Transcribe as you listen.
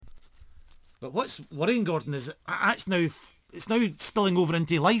But what's worrying, Gordon, is that it's now spilling over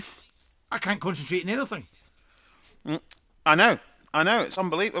into life. I can't concentrate on anything. I know. It's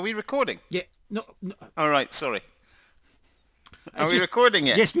unbelievable. Are we recording? Yeah, no, All right, sorry. Are it's we just, recording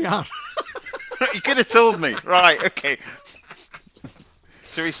yet? yes, we are. You could have told me. Right, okay.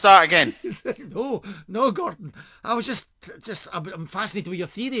 Shall we start again? No, Gordon. I was I'm fascinated with your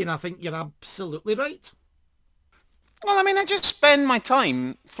theory, and I think you're absolutely right. Well, I mean, I just spend my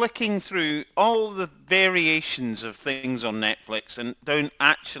time flicking through all the variations of things on Netflix and don't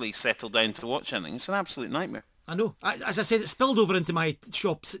actually settle down to watch anything. It's an absolute nightmare. I know. As I said, it spilled over into my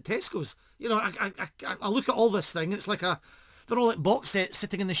shops at Tesco's. You know, I look at all this thing. It's like they're all like box sets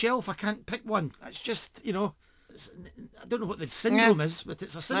sitting on the shelf. I can't pick one. It's just, I don't know what the syndrome is, but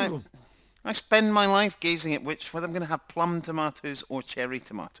it's a syndrome. I spend my life gazing at whether I'm going to have plum tomatoes or cherry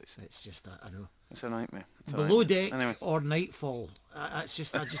tomatoes. It's just that, I know. It's a nightmare. Below Deck or Nightfall. I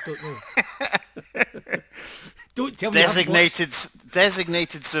just don't know. Don't tell me.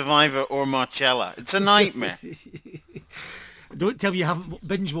 Designated Survivor or Marcella. It's a nightmare. Don't tell me you haven't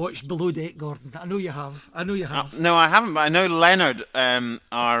binge watched Below Deck, Gordon. I know you have. No, I haven't, but I know Leonard, our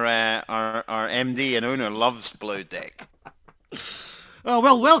MD and owner, loves Below Deck.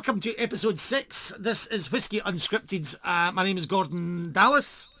 Well, welcome to episode 6. This is Whiskey Unscripted. My name is Gordon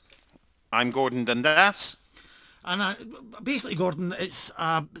Dallas. I'm Gordon Dundas. And basically, Gordon, it's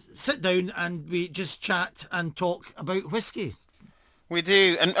sit down and we just chat and talk about whiskey. We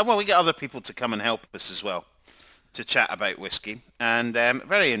do. And, well, we get other people to come and help us as well to chat about whiskey. And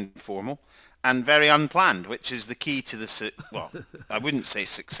very informal and very unplanned, which is the key to the... Well, I wouldn't say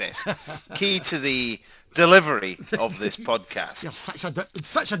success. Key to the delivery of this podcast. You're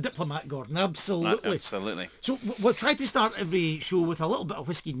such a diplomat, Gordon. Absolutely. Absolutely. So we'll try to start every show with a little bit of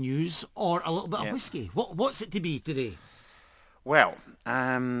whiskey news or a little bit of whiskey. What's it to be today? Well,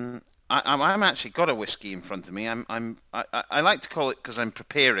 I'm actually got a whiskey in front of me. I like to call it because I'm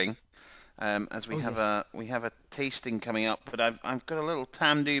preparing, as we have a tasting coming up. But I've got a little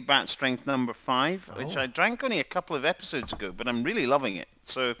Tamdhu Bat Strength number 5, which I drank only a couple of episodes ago, but I'm really loving it.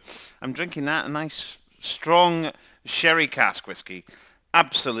 So I'm drinking that, a nice strong sherry cask whiskey.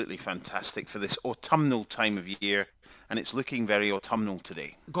 Absolutely fantastic for this autumnal time of year, and it's looking very autumnal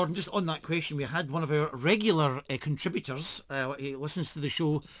today. Gordon, just on that question, we had one of our regular contributors, he listens to the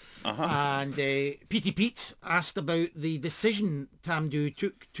show, and Petey Pete asked about the decision Tamdhu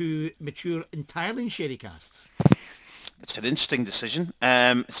took to mature entirely in sherry casks. It's an interesting decision.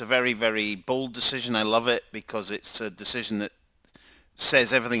 It's a very, very bold decision. I love it because it's a decision that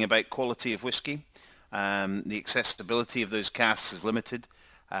says everything about quality of whiskey. The accessibility of those casks is limited,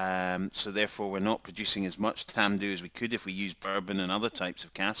 so therefore we're not producing as much Tamdhu as we could if we use bourbon and other types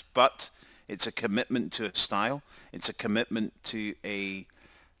of casks, but it's a commitment to a style. It's a commitment to a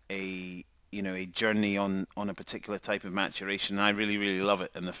journey on a particular type of maturation. And I really, really love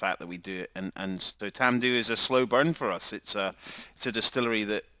it, and the fact that we do it. And so Tamdhu is a slow burn for us. It's a distillery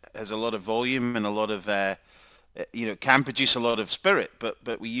that has a lot of volume and a lot of can produce a lot of spirit,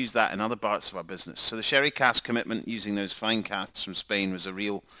 but we use that in other parts of our business. So the sherry cask commitment, using those fine casks from Spain, was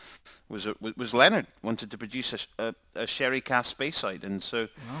Leonard wanted to produce a sherry cask Speyside, and so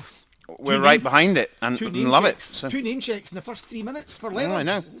we're right behind it and love it. So. 2 name checks in the first 3 minutes for Leonard. I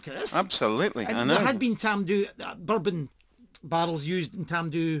know. Look at this. Absolutely, and I know. There had been Tamdhu bourbon barrels used in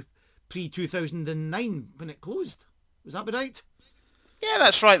Tamdhu pre-2009 when it closed. Was that right? Yeah,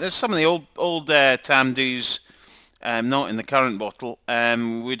 that's right. There's some of the old Tamdhus. Not in the current bottle.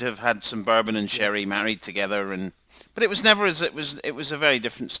 Would have had some bourbon and sherry married together, but it was never as it was a very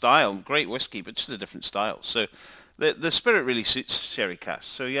different style. Great whiskey, but just a different style. So the spirit really suits sherry cask.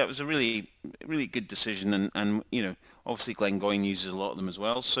 So yeah, it was a really, really good decision, and obviously Glengoyne uses a lot of them as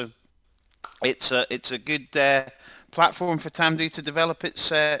well. So it's a good platform for Tamdhu to develop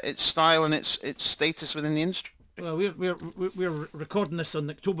its style and its status within the industry. Well, we're recording this on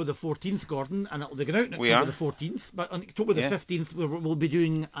October the 14th, Gordon, and it'll be going out on October the 14th. But on October the 15th, we'll be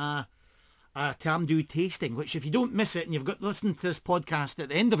doing a Tamdhu tasting, which if you don't miss it and you've got listened to this podcast at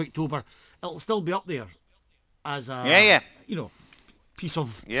the end of October, it'll still be up there as a piece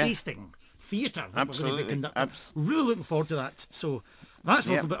of tasting theatre that we're going to be conducting. Really looking forward to that. So that's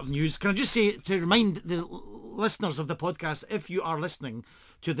a little bit of news. Can I just say, to remind the listeners of the podcast, if you are listening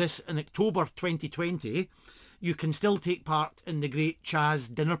to this in October 2020, you can still take part in the Great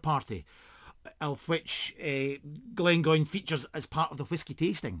Chaz dinner party, of which Glengoyne features as part of the whisky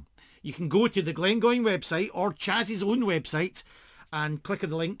tasting. You can go to the Glengoyne website or Chaz's own website and click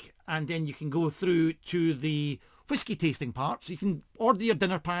on the link, and then you can go through to the whisky tasting part. So you can order your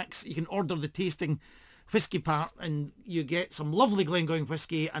dinner packs, you can order the tasting whiskey part, and you get some lovely Glengoyne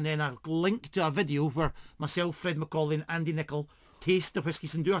whiskey, and then a link to a video where myself, Fred McCauley and Andy Nicol taste the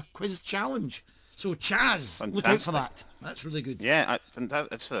whiskies and do a quiz challenge. So Chaz, Fantastic. Look out for that. That's really good. Yeah,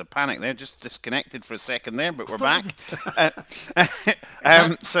 fantastic. It's a panic there, just disconnected for a second there, but we're back.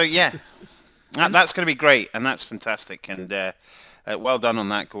 So yeah, that's going to be great, and that's fantastic, and well done on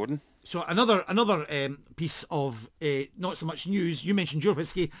that, Gordon. So another piece of not so much news. You mentioned your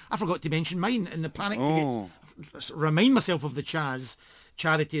whiskey. I forgot to mention mine in the panic to remind myself of the Chaz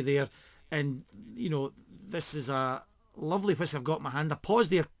charity there. And, this is a lovely whiskey I've got in my hand. I pause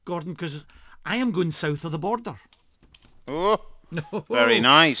there, Gordon, because I am going south of the border. Oh, very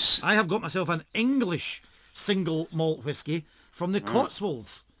nice. I have got myself an English single malt whiskey from the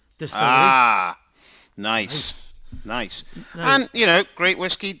Cotswolds distillery. Ah, nice. And, great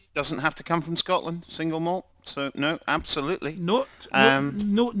whiskey doesn't have to come from Scotland, single malt. So, no, absolutely. No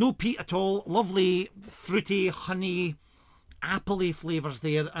peat at all. Lovely, fruity, honey, appley flavours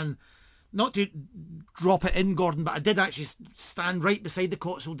there. And not to drop it in, Gordon, but I did actually stand right beside the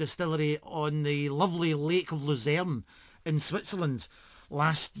Cotswold Distillery on the lovely Lake of Luzerne in Switzerland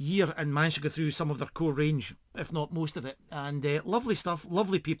last year and managed to go through some of their core range, if not most of it. And lovely stuff,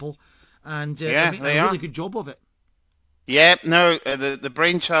 lovely people, and they make a really good job of it. Yeah, no, the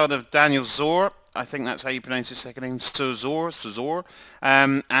brainchild of Daniel Zohr, I think that's how you pronounce his second name, Zohr.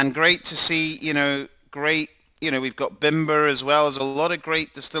 And great to see, we've got Bimber as well as a lot of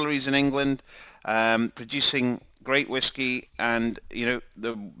great distilleries in England producing great whiskey, and,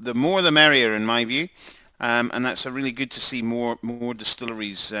 the more the merrier in my view. And that's really good to see more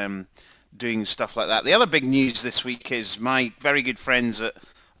distilleries doing stuff like that. The other big news this week is my very good friends at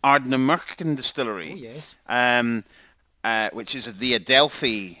Ardnamurchan Distillery. Oh, yes. Which is the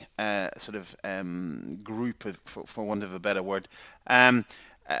Adelphi group, for want of a better word,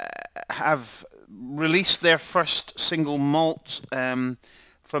 have released their first single malt from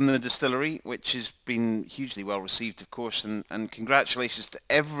the distillery, which has been hugely well received, of course, and congratulations to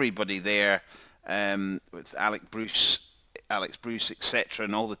everybody there, with Alex Bruce, etc.,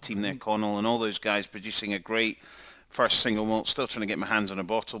 and all the team there, Connell, and all those guys producing a great first single malt. Still trying to get my hands on a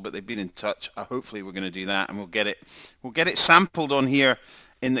bottle, but they've been in touch. Hopefully we're going to do that, and we'll get it sampled on here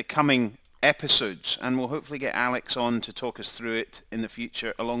in the coming episodes, and we'll hopefully get Alex on to talk us through it in the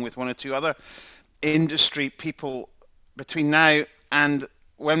future, along with one or two other industry people between now and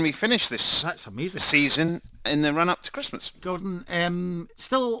when we finish this season in the run-up to Christmas. Gordon,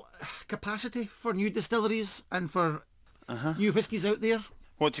 still capacity for new distilleries and for new whiskies out there?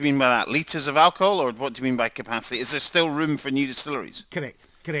 What do you mean by that? Litres of alcohol, or what do you mean by capacity? Is there still room for new distilleries? Correct.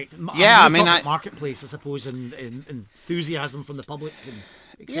 Yeah, marketplace, I suppose, and enthusiasm from the public.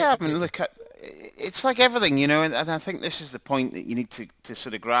 Look, it's like everything, and I think this is the point that you need to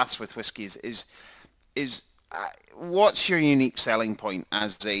sort of grasp with whiskies is what's your unique selling point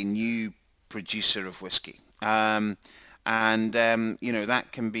as a new producer of whiskey? That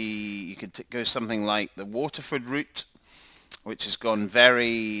can be, you could go something like the Waterford route, which has gone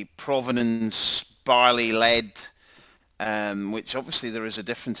very provenance, barley-led, which obviously there is a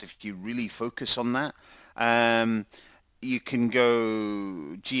difference if you really focus on that. You can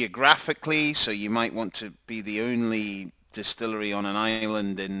go geographically, so you might want to be the only distillery on an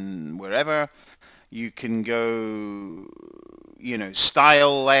island in wherever. You can go,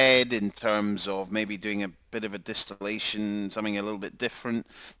 style-led in terms of maybe doing a bit of a distillation, something a little bit different.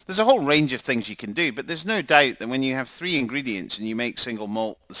 There's a whole range of things you can do, but there's no doubt that when you have 3 ingredients and you make single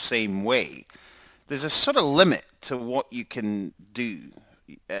malt the same way, there's a sort of limit to what you can do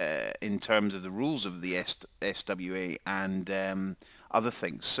in terms of the rules of the SWA and other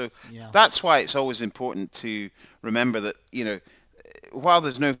things. So that's why it's always important to remember that, while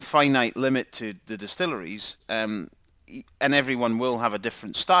there's no finite limit to the distilleries, and everyone will have a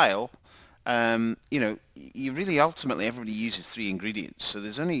different style, you really ultimately everybody uses 3 ingredients. So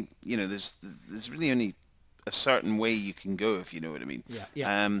there's only, there's really only a certain way you can go, if you know what I mean.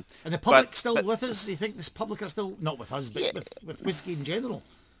 Yeah. And the public still with us? Do you think this public are still not with us, but with whiskey in general?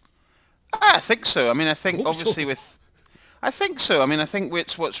 I think so. I think obviously I think so. I think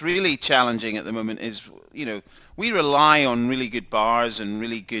what's really challenging at the moment is, we rely on really good bars and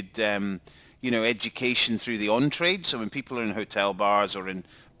really good, education through the on-trade. So when people are in hotel bars or in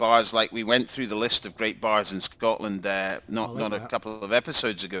bars, like we went through the list of great bars in Scotland not a couple of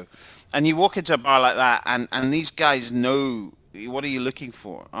episodes ago, and you walk into a bar like that, and these guys know, what are you looking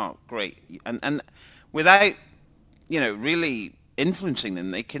for? Oh, great. And without, really influencing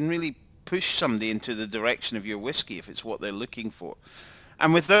them, they can really push somebody into the direction of your whiskey if it's what they're looking for.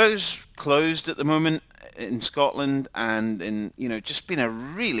 And with those closed at the moment, in Scotland, and in just been a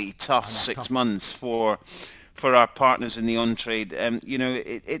really tough 6 months for our partners in the on-trade.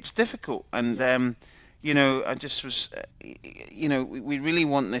 It's difficult, and I just was, we really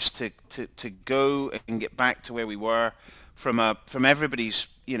want this to go and get back to where we were from everybody's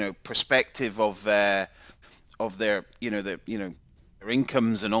perspective of their their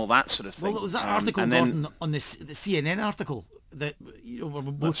incomes and all that sort of thing. Well, it was that article, Gordon, on the CNN article that we were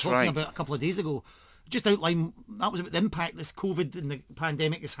both talking about a couple of days ago. Just outline that was about the impact this COVID and the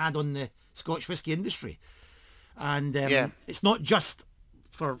pandemic has had on the Scotch whisky industry, and it's not just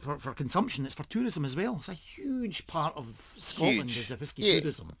for consumption; it's for tourism as well. It's a huge part of Scotland is the whisky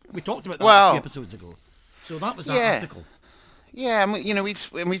tourism. We talked about that a few episodes ago, so that was that article. Yeah, and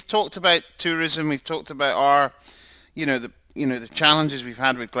we've talked about tourism. We've talked about our, the challenges we've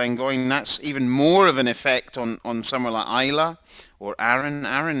had with Glengoyne. That's even more of an effect on somewhere like Islay or Arran.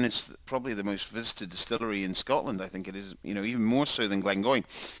 Arran is probably the most visited distillery in Scotland. I think it is, even more so than Glengoyne.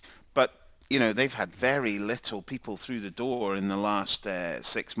 But they've had very little people through the door in the last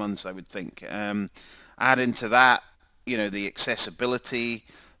 6 months, I would think. Add into that, the accessibility,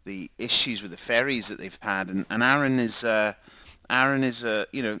 the issues with the ferries that they've had, and Arran is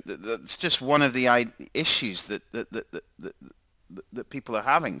that's just one of the issues that people are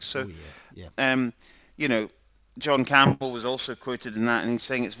having. So, John Campbell was also quoted in that, and he's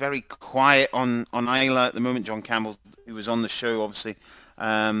saying it's very quiet on Islay at the moment. John Campbell, who was on the show, obviously.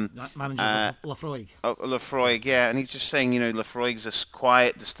 Manager of Laphroaig. Laphroaig, yeah, and he's just saying, Laphroaig's a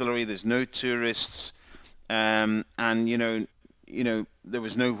quiet distillery. There's no tourists, and there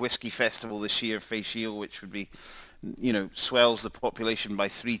was no whiskey festival this year, Fèis which would be, swells the population by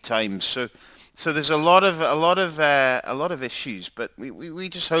 3 times. So there's a lot of issues, but we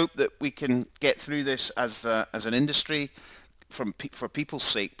just hope that we can get through this as an industry for people's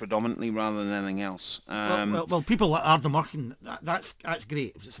sake predominantly rather than anything else. Well, people are the market. That's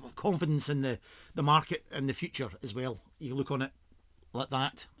great. It's about confidence in the market and the future as well. You look on it like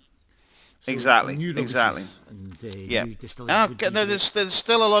that. So exactly. And, there's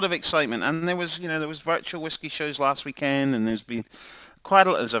still a lot of excitement, and there was virtual whiskey shows last weekend, and there's been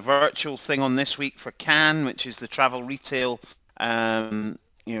there's a virtual thing on this week for Cannes, which is the travel retail,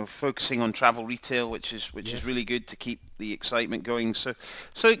 focusing on travel retail, which is really good to keep the excitement going. So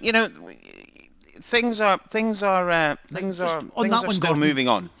things are still moving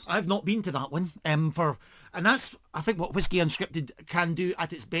on. I've not been to that one, and that's, I think, what Whiskey Unscripted can do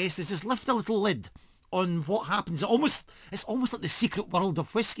at its best, is just lift a little lid on what happens. It's almost like the secret world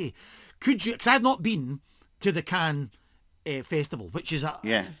of whiskey. Could you? Because I've not been to the Cannes festival, which is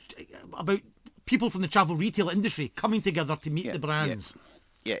about people from the travel retail industry coming together to meet the brands.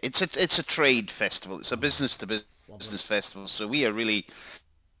 Yeah, it's a trade festival. It's a business to business festival. So we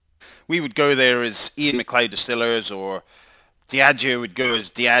would go there as Ian MacLeod Distillers, or Diageo would go as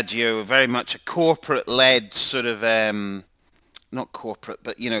Diageo, very much a corporate-led sort of, not corporate,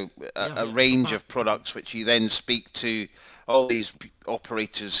 but, a range of products which you then speak to all these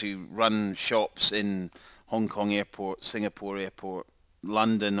operators who run shops in Hong Kong airport, Singapore airport,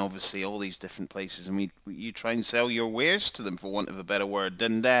 London, obviously, all these different places, and you try and sell your wares to them, for want of a better word.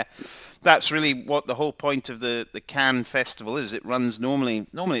 And that's really what the whole point of the Cannes festival is. It runs normally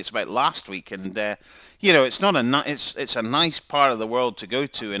it's about last week, and it's not it's a nice part of the world to go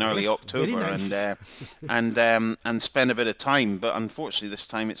to in early October, nice. and spend a bit of time. But unfortunately, this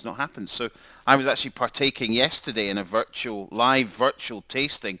time it's not happened. So I was actually partaking yesterday in a live virtual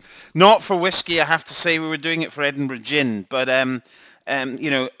tasting, not for whiskey. I have to say, we were doing it for Edinburgh Gin, but it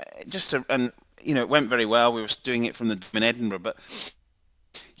went very well. We were doing it from the Dome in Edinburgh, but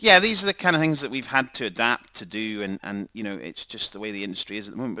yeah, these are the kind of things that we've had to adapt to do, and it's just the way the industry is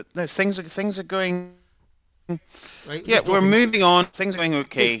at the moment. But no, things are going. Right, yeah, we're moving on. Things are going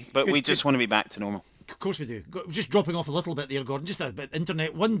okay, but we just want to be back to normal. Of course we do. Just dropping off a little bit there, Gordon, just a bit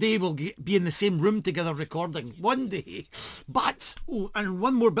internet. One day we'll be in the same room together recording. One day. But, and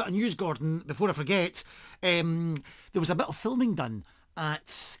one more bit of news, Gordon, before I forget. There was a bit of filming done at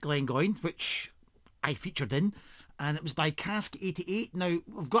Glengoyne, which I featured in, and it was by Cask 88. Now,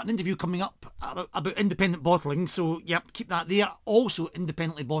 we've got an interview coming up about independent bottling, so yep, keep that. They also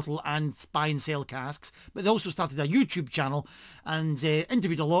independently bottle and buy and sell casks, but they also started a YouTube channel and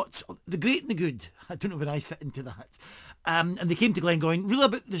interviewed a lot, the great and the good. I don't know where I fit into that. And they came to Glengoyne, really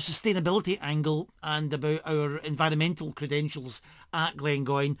about the sustainability angle and about our environmental credentials at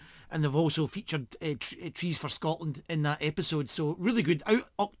Glengoyne. And they've also featured Trees for Scotland in that episode. So really good. Out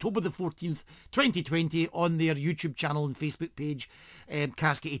October the 14th, 2020 on their YouTube channel and Facebook page,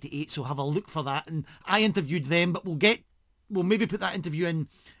 Cask 88. So have a look for that. And I interviewed them, but we'll maybe put that interview in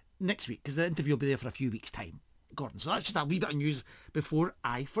next week, because the interview will be there for a few weeks' time, Gordon. So that's just a wee bit of news before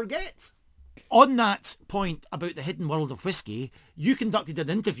I forget. On that point about the hidden world of whiskey, you conducted an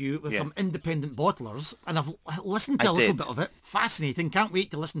interview with some independent bottlers, and I've listened to a little bit of it. Fascinating. Can't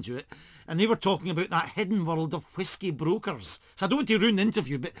wait to listen to it. And they were talking about that hidden world of whiskey brokers. So I don't want to ruin the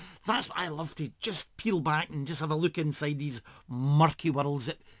interview, but that's what I love, to just peel back and just have a look inside these murky worlds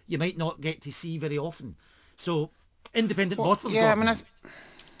that you might not get to see very often. So, independent bottlers. Yeah, Gordon.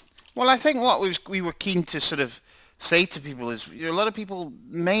 I think what we were keen to sort of say to people is, a lot of people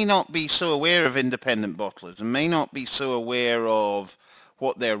may not be so aware of independent bottlers and may not be so aware of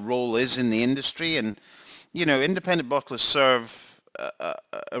what their role is in the industry. And, independent bottlers serve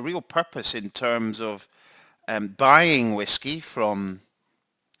a real purpose in terms of buying whiskey from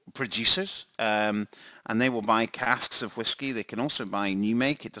producers, and they will buy casks of whiskey. They can also buy new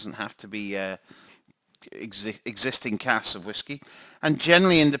make. It doesn't have to be existing casks of whiskey. And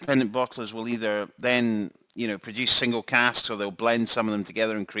generally independent bottlers will either then produce single casks, or they'll blend some of them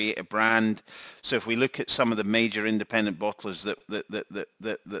together and create a brand. So if we look at some of the major independent bottlers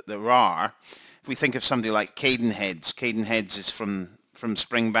that there are, if we think of somebody like Cadenheads is from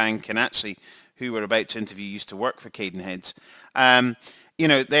Springbank, and actually who we're about to interview used to work for Cadenheads.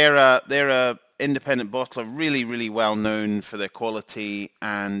 They're a independent bottler, really, really well known for their quality,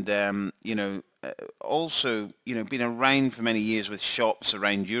 and also been around for many years with shops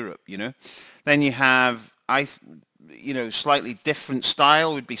around Europe. Then you have slightly different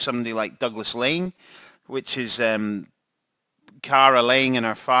style would be somebody like Douglas Lane, which is Cara Lane and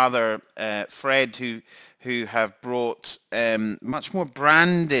her father Fred, who have brought much more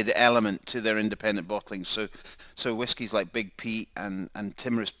branded element to their independent bottling. So whiskies like Big Pete and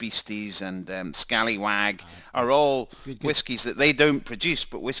Timorous Beasties and Scallywag are all whiskies that they don't produce,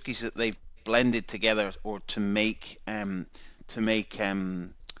 but whiskies that they've blended together or to make a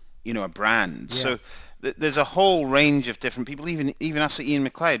brand. Yeah. So there's a whole range of different people. Even us at Ian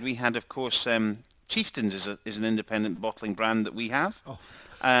McLeod, we had, of course, Chieftains is an independent bottling brand that we have. Oh.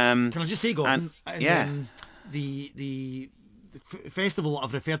 Can I just say, Gordon? The festival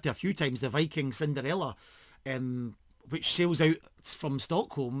I've referred to a few times, the Viking Cinderella, which sails out from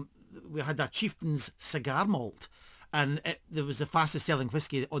Stockholm, we had a Chieftains cigar malt, and there was the fastest selling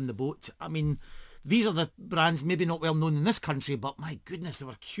whiskey on the boat. I mean, these are the brands maybe not well known in this country, but my goodness, they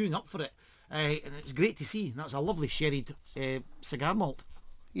were queuing up for it. And it's great to see. That was a lovely sherried cigar malt.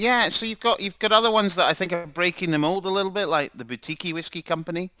 Yeah, so you've got other ones that I think are breaking the mold a little bit, like the Boutique Whiskey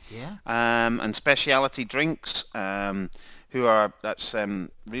Company, and Specialty Drinks, who are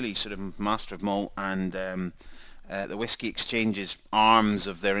really sort of master of malt, and the Whiskey Exchange's arms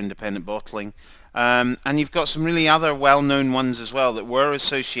of their independent bottling. And you've got some really other well-known ones as well that were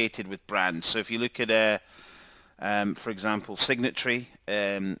associated with brands. So if you look at, for example, Signatory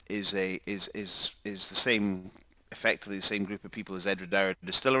is the same, effectively the same group of people as Edward Dower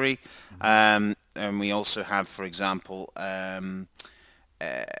Distillery, and we also have, for example, I'm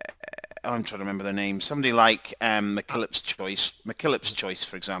trying to remember their name. Somebody like McKillop's Choice,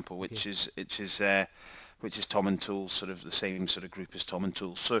 for example, which is Tom and Tools, sort of the same sort of group as Tom and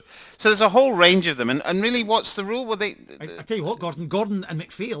Tools. So there's a whole range of them, and really, what's the rule? Well, I tell you what, Gordon and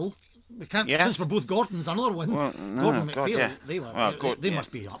MacPhail. We can't, since we're both Gordons, another one. Well, no, Gordon MacPhail, they must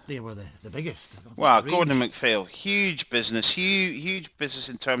be up there with the biggest. Well, Gordon and MacPhail, huge business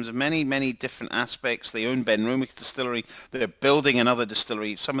in terms of many different aspects. They own Benromach Distillery. They're building another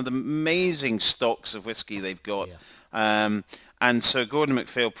distillery. Some of the amazing stocks of whiskey they've got. Yeah. And so Gordon and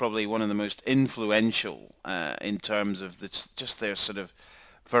MacPhail, probably one of the most influential in terms of just their sort of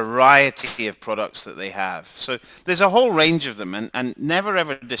variety of products that they have. So there's a whole range of them, and never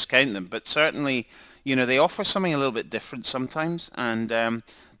ever discount them, but certainly, they offer something a little bit different sometimes, and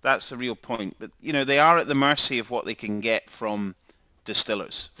that's the real point. But, they are at the mercy of what they can get from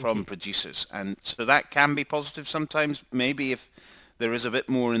distillers, from producers, and so that can be positive sometimes, maybe if there is a bit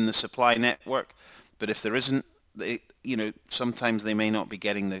more in the supply network, but if there isn't, sometimes they may not be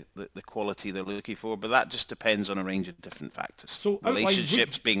getting the quality they're looking for, but that just depends on a range of different factors. So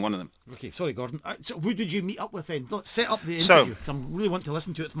relationships being one of them. Okay, sorry, Gordon. So who did you meet up with then? Let's set up the interview, because I really want to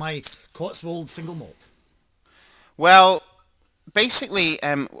listen to it with my Cotswold single malt. Well, basically,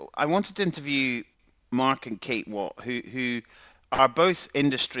 I wanted to interview Mark and Kate Watt, who are both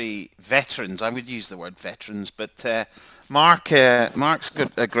industry veterans. I would use the word veterans, but Mark's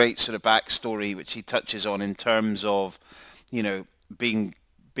got a great sort of backstory which he touches on in terms of, being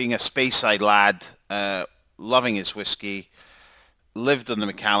a Speyside lad, loving his whiskey, lived on the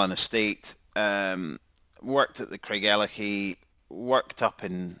Macallan estate, worked at the Craigellachie, worked up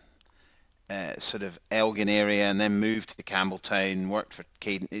in sort of Elgin area, and then moved to Campbelltown, worked for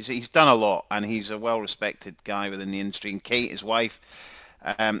Kate. He's done a lot, and he's a well-respected guy within the industry. And Kate, his wife,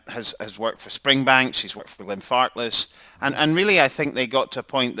 has worked for Springbank. She's worked for Glenfarclas, and really, I think they got to a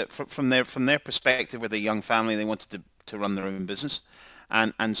point that from their perspective, with a young family, they wanted to run their own business.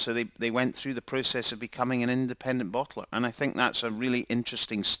 And so they went through the process of becoming an independent bottler. And I think that's a really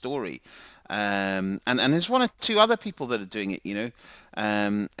interesting story. And there's one or two other people that are doing it,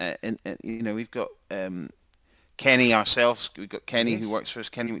 we've got Kenny ourselves. We've got Kenny who works for us.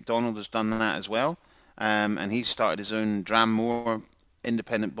 Kenny McDonald has done that as well. And he's started his own Dramore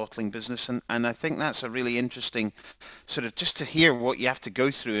independent bottling business. And I think that's a really interesting sort of just to hear what you have to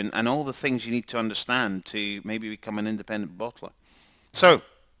go through and all the things you need to understand to maybe become an independent bottler. So,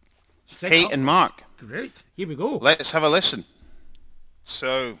 Kate and Mark. Great. Here we go. Let's have a listen.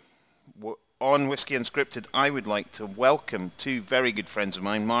 So, on Whiskey Unscripted, I would like to welcome two very good friends of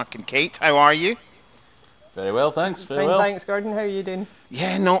mine, Mark and Kate. How are you? Very well, thanks. Very Fine, well. thanks, Gordon. How are you doing?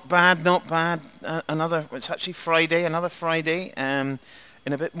 Yeah, not bad, not bad. It's actually Friday, another Friday. In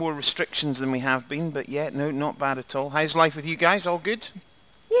a bit more restrictions than we have been, but yeah, no, not bad at all. How's life with you guys? All good?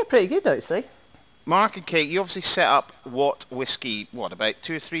 Yeah, pretty good, actually. Mark and Kate, you obviously set up What Whiskey, about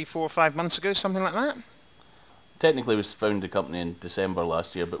 2 or 3, 4 or 5 months ago, something like that? Technically, we founded the company in December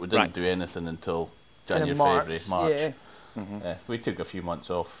last year, but we didn't do anything until January, February, March. Yeah. We took a few months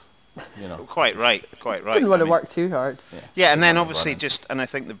off, Quite right. Didn't want to work too hard. Yeah, and then obviously and I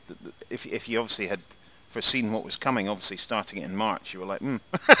think if you obviously had foreseen what was coming, obviously starting it in March, you were like,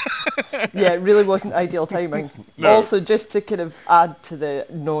 Yeah, it really wasn't ideal timing. No. Also, just to kind of add to the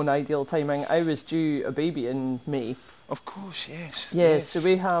non-ideal timing, I was due a baby in May. Of course, yes. Yeah, so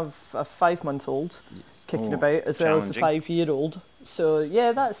we have a 5-month-old kicking about as well as a 5-year-old. So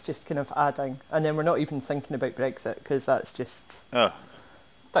yeah, that's just kind of adding. And then we're not even thinking about Brexit because that's just... Oh.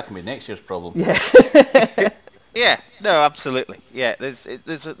 That can be next year's problem. Yeah. Yeah, no, absolutely. Yeah,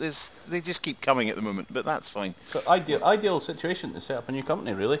 they just keep coming at the moment, but that's fine. So ideal situation to set up a new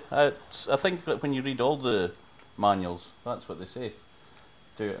company, really. I think that when you read all the manuals, that's what they say.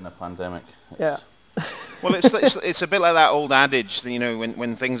 Do it in a pandemic. Yeah. Well, it's a bit like that old adage,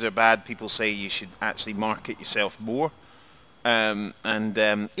 when things are bad, people say you should actually market yourself more.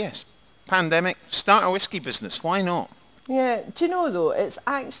 Yes, pandemic, start a whiskey business. Why not? Yeah, do you know though,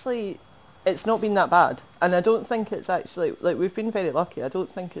 it's not been that bad, and I don't think it's actually, we've been very lucky. I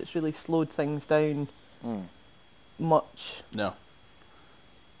don't think it's really slowed things down much. No.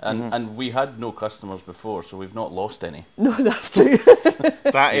 And we had no customers before, so we've not lost any. No, that's true.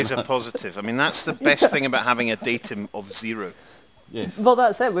 That is a positive. I mean, that's the best thing about having a datum of 0. Yes. Well,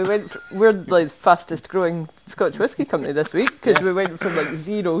 that's it. We're the fastest growing Scotch whisky company this week because we went from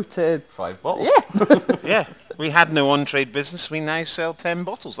 0 to 5 bottles. Yeah. Yeah, we had no on-trade business. We now sell 10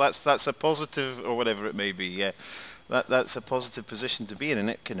 bottles. That's a positive, or whatever it may be. Yeah, that's a positive position to be in, and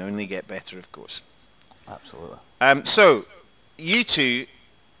it can only get better, of course. Absolutely. So, you two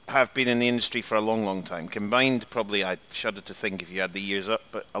have been in the industry for a long, long time. Combined, probably, I shudder to think if you had the years up,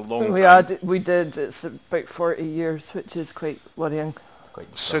 but a long time. We did. It's about 40 years, which is quite worrying.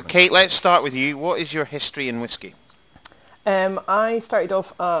 So, Kate, let's start with you. What is your history in whiskey? I started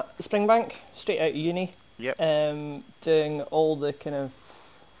off at Springbank, straight out of uni. Yep. Doing all the kind of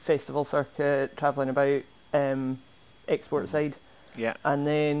festival circuit, travelling about, export side. Yeah. And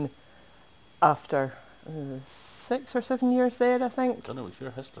then after 6 or 7 years there, I think. I don't know, it's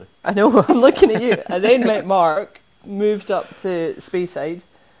your history. I know, I'm looking at you. I then met Mark, moved up to Speyside,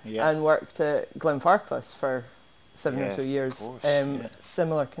 and worked at Glenfarclas for 7 or so years. Course,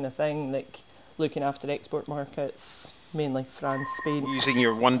 Similar kind of thing, like looking after export markets, mainly France, Spain. Using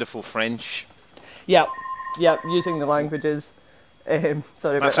your wonderful French. Yep, using the languages. Sorry about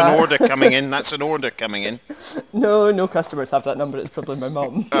that. That's an order coming in. That's an order coming in. No customers have that number. It's probably my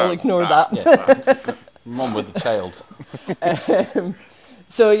mum. I'll ignore that. Yeah. Mum with the child.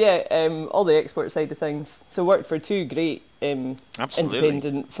 All the export side of things. So worked for 2 great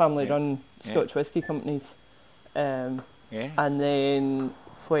independent family-run Scotch whisky companies. And then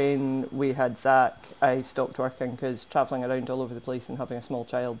when we had Zach, I stopped working because travelling around all over the place and having a small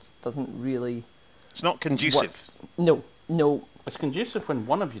child doesn't really... It's not conducive. No. It's conducive when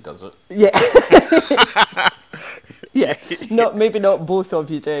one of you does it. Yeah. Yeah. Maybe not both of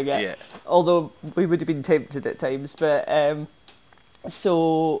you doing it. Yeah. Although we would have been tempted at times. But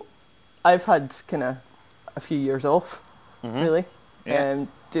so I've had kind of a few years off, really. Yeah.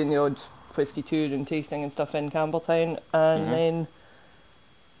 Doing the odd whisky tour and tasting and stuff in Campbelltown. And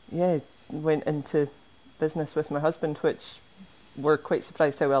then, went into business with my husband, which we're quite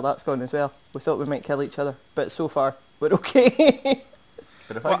surprised how well that's gone as well. We thought we might kill each other, but so far we're okay.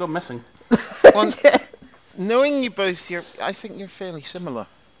 But if I go missing... Well, knowing you both, I think you're fairly similar.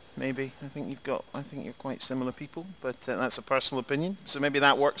 Maybe. I think you're quite similar people, but that's a personal opinion. So maybe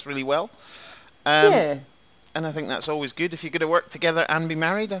that works really well. Yeah. And I think that's always good. If you're going to work together and be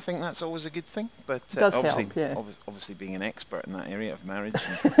married, I think that's always a good thing. But does obviously, help, yeah. obviously being an expert in that area of marriage,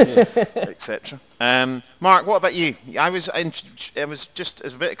 etc. Mark, what about you? I was just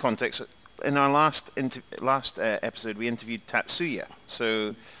as a bit of context. In our last episode, we interviewed Tatsuya.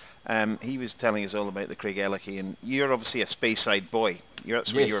 So he was telling us all about the Craig Ellicky, and you're obviously a Speyside boy.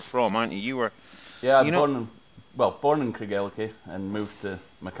 That's where you're from, aren't you? You were. Yeah, I was born in Craig Ellicky and moved to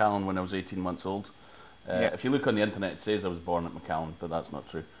Macallan when I was 18 months old. If you look on the internet, it says I was born at Macallan, but that's not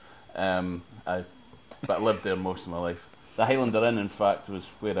true. But I lived there most of my life. The Highlander Inn, in fact, was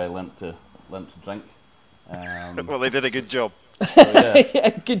where I learnt to drink. Well, they did a good job. So, yeah.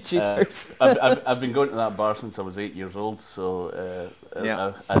 Good cheaters. I've been going to that bar since I was 8 years old, so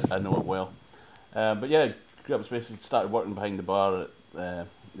I know it well. But yeah, grew up in Speyside, started working behind the bar at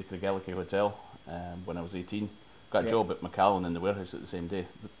the Craig Ellicky Hotel when I was 18. Got a job at Macallan in the warehouse at the same day.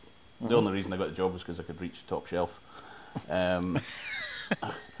 The only reason I got the job was because I could reach the top shelf.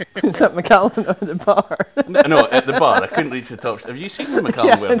 Is that Macallan or the bar? No, at the bar. I couldn't reach the top shelf. Have you seen the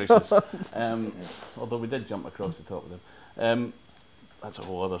Macallan warehouses? Although we did jump across the top of them. That's a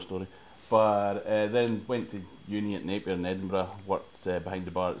whole other story. But then went to uni at Napier in Edinburgh, worked behind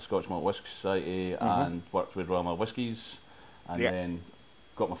the bar at the Scotch Malt Whisky Society and worked with Royal Malt Whiskies, and then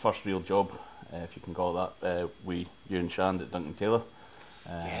got my first real job, if you can call it that, with Ewan Shand at Duncan Taylor.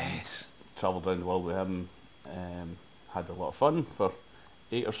 Yes. Travelled around the world with him, had a lot of fun for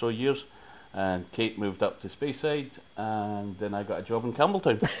 8 or so years, and Kate moved up to Speyside, and then I got a job in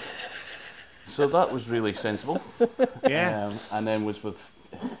Campbelltown. So that was really sensible. Yeah. And then was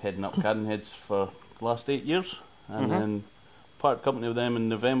heading up Cadenheads for the last 8 years, and then parted company with them in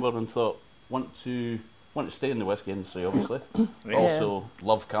November and thought, want to stay in the whisky industry, obviously. Also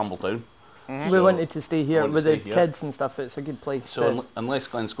love Campbelltown. We wanted to stay here with the kids and stuff. It's a good place. So unless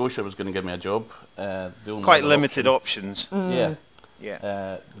Glen Scotia was going to give me a job, the only quite limited options. The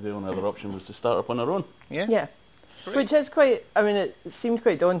only other option was to start up on our own. Yeah. Which is quite, I mean, it seemed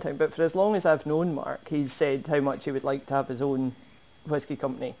quite daunting, but for as long as I've known Mark, he's said how much he would like to have his own whisky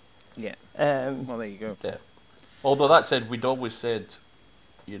company. Yeah. Well, there you go. Yeah. Although that said, we'd always said,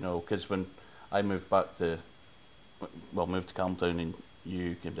 because when I moved to Campbelltown and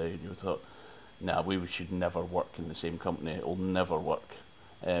you came down, you thought, we should never work in the same company. It will never work.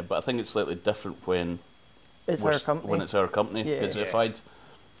 But I think it's slightly different when it's our company. When it's our company. Because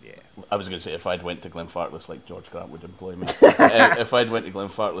I was going to say if I'd went to Glenfarclas, like George Grant would employ me. If I'd went to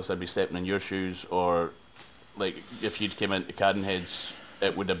Glenfarclas, I'd be stepping in your shoes. Or like if you'd came into Cadenheads,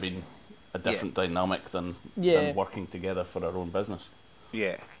 it would have been a different dynamic than working together for our own business.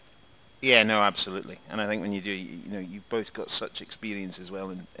 Yeah. Yeah, no, absolutely. And I think when you do, you've both got such experience as well,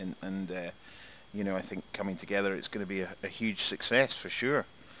 and I think coming together, it's going to be a huge success for sure.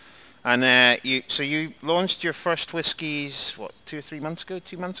 And you launched your first whiskies, 2 or 3 months ago?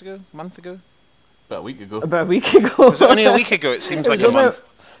 2 months ago? A month ago? About a week ago. Was it only a week ago? It seems like a month.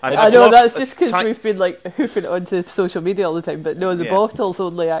 I know, that's just because we've been hoofing it onto social media all the time, but no, the bottles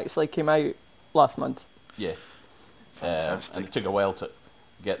only actually came out last month. Yeah. Fantastic. And it took a while to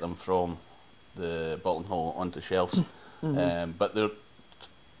get them from the bottling hall onto shelves. But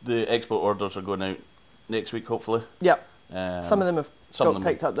the export orders are going out next week, hopefully. Yep. Some of them have got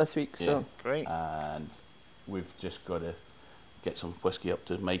picked up this week. So great. And we've just got to get some whiskey up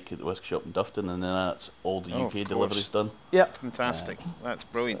to Mike at the whisky shop in Dufton, and then that's all the UK deliveries done. Yep. Fantastic. That's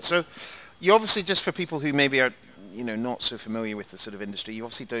brilliant. So you obviously, just for people who maybe are not so familiar with the sort of industry, you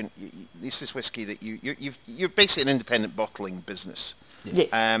obviously don't. This is whiskey that you're basically an independent bottling business.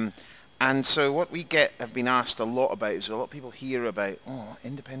 Yes. And so what we have been asked a lot about is a lot of people hear about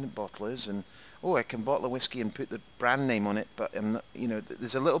independent bottlers and I can bottle a whiskey and put the brand name on it, but I'm not,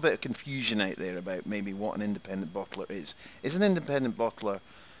 there's a little bit of confusion out there about maybe what an independent bottler is. Is an independent bottler,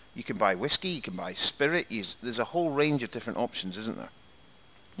 you can buy whiskey, you can buy spirit, there's a whole range of different options, isn't there?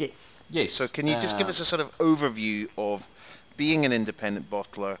 Yes. So can you just give us a sort of overview of being an independent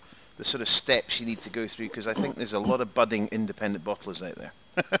bottler, the sort of steps you need to go through, because I think there's a lot of budding independent bottlers out there.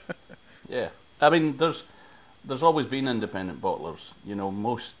 Yeah, I mean, there's always been independent bottlers.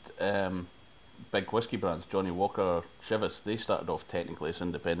 Most big whiskey brands, Johnnie Walker, Chivas, they started off technically as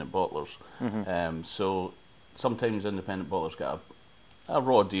independent bottlers. So sometimes independent bottlers get a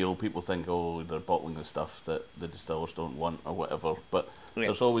raw deal. People think, they're bottling the stuff that the distillers don't want or whatever. But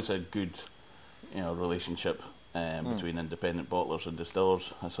there's always a good, relationship between independent bottlers and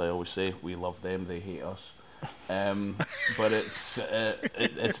distillers. As I always say, we love them, they hate us. but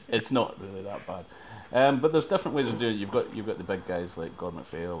it's not really that bad. But there's different ways of doing it. You've got the big guys like Gordon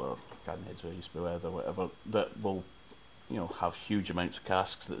MacPhail or Cadenheads or East or whatever that will, have huge amounts of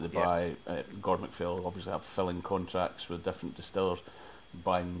casks that they buy. Gordon MacPhail obviously have filling contracts with different distillers,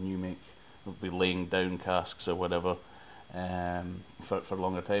 buying new make. They'll be laying down casks or whatever for a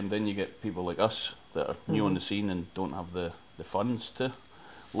longer time. Then you get people like us that are new on the scene and don't have the funds to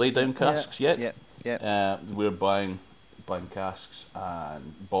lay down casks yet. We're buying casks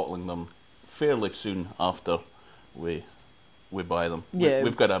and bottling them fairly soon after we buy them.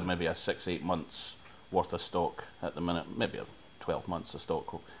 We've got maybe a 6-8 months worth of stock at the minute, maybe 12 months of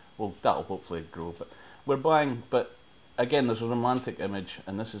stock. Well, that'll hopefully grow. But we're buying. But again, there's a romantic image,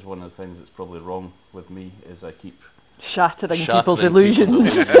 and this is one of the things that's probably wrong with me, is I keep shattering people's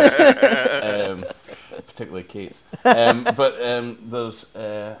illusions. Particularly Kate's. But there's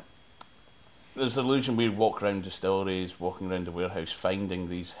the illusion we walk around distilleries, walking around the warehouse, finding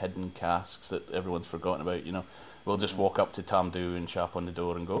these hidden casks that everyone's forgotten about. We'll just walk up to Tamdhu and chap on the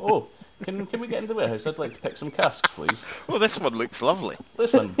door and go, "Oh, can we get into the warehouse? I'd like to pick some casks, please." Well, this one looks lovely.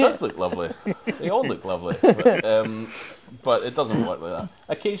 This one does look lovely. They all look lovely. But it doesn't work like that.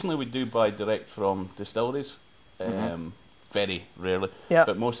 Occasionally we do buy direct from distilleries. Very rarely.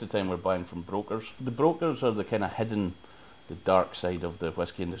 But most of the time we're buying from brokers. The brokers are the kind of hidden, the dark side of the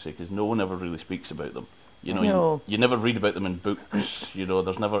whisky industry, because no one ever really speaks about them. You never read about them in books.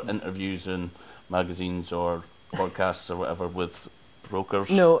 There's never interviews in magazines or podcasts or whatever with brokers.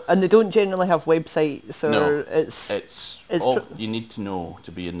 No, and they don't generally have websites, or it's all you need to know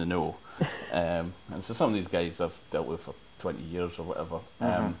to be in the know. And so some of these guys I've dealt with for 20 years or whatever.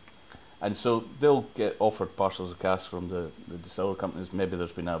 And so they'll get offered parcels of casks from the distiller companies. Maybe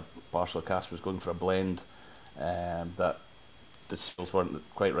there's been a parcel of cask was going for a blend that the sales weren't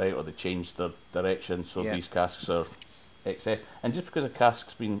quite right, or they changed their direction, so these casks are excess. And just because a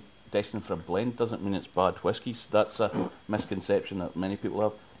cask's been destined for a blend doesn't mean it's bad whiskies. That's a misconception that many people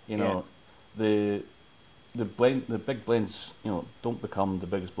have. The big blends, don't become the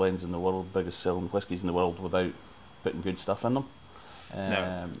biggest blends in the world, biggest selling whiskies in the world without putting good stuff in them.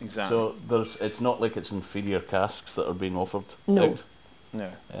 No, exactly. So it's not like it's inferior casks that are being offered out. No.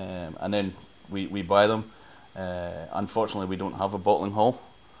 And then we buy them. Unfortunately, we don't have a bottling hall.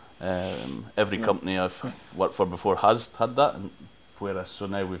 Every company I've worked for before has had that, and so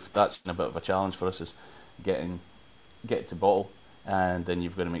now that's been a bit of a challenge for us, is get it to bottle, and then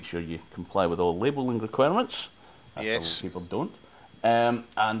you've got to make sure you comply with all labelling requirements. That's people don't. And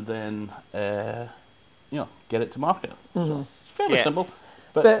then get it to market. So it's fairly simple.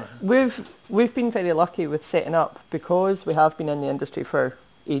 But we've been very lucky with setting up, because we have been in the industry for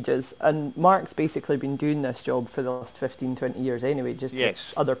ages, and Mark's basically been doing this job for the last 15-20 years anyway, just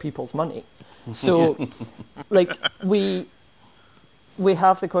with other people's money. So we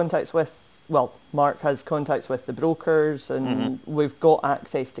have the contacts with, Mark has contacts with the brokers, and we've got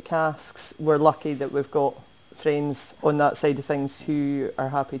access to casks. We're lucky that we've got friends on that side of things who are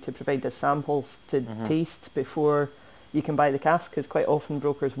happy to provide us samples to taste before you can buy the cask, because quite often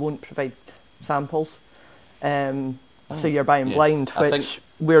brokers won't provide samples. So you're buying blind, which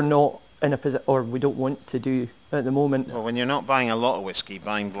we're not in a position, or we don't want to do at the moment. Well, when you're not buying a lot of whiskey,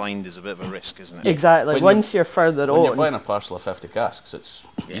 buying blind is a bit of a risk, isn't it? Exactly. Once you're further on. When you're buying a parcel of 50 casks, it's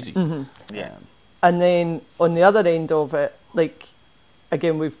easy. And then on the other end of it,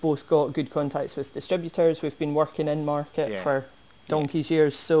 again, we've both got good contacts with distributors. We've been working in market for donkey's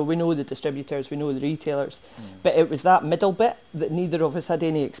years, so we know the distributors, we know the retailers. But it was that middle bit that neither of us had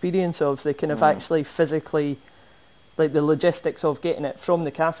any experience of. They kind of actually physically, the logistics of getting it from the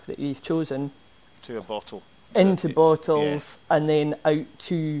cask that you've chosen to a bottle, into bottles, and then out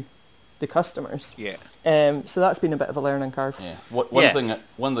to the customers. So that's been a bit of a learning curve.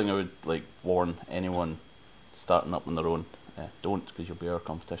 One thing I would warn anyone starting up on their own: don't, because you'll be our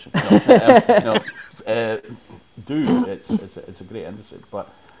competition. Do. It's a great industry, but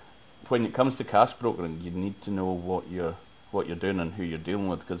when it comes to cask brokering, you need to know what you're doing and who you're dealing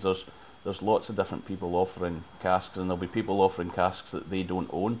with, because there's lots of different people offering casks, and there'll be people offering casks that they don't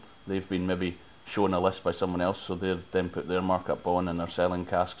own. They've been maybe shown a list by someone else, so they've then put their markup on, and they're selling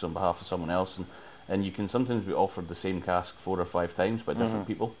casks on behalf of someone else, and you can sometimes be offered the same cask 4 or 5 times by different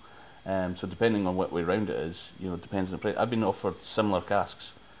people. So depending on what way round it is, it depends on the price. I've been offered similar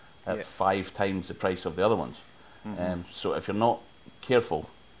casks at 5 times the price of the other ones. So if you're not careful,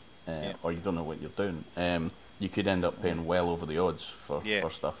 or you don't know what you're doing, you could end up paying well over the odds for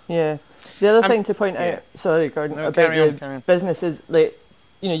stuff. Yeah. The other thing to point out, sorry, Gordon, about the business is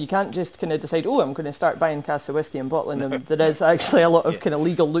you can't just kind of decide, I'm going to start buying casks of whiskey and bottling them. There is actually a lot of kind of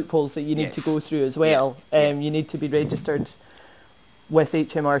legal loopholes that you need to go through as well. You need to be registered with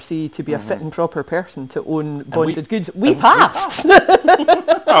HMRC to be a fit and proper person to own bonded goods. We passed.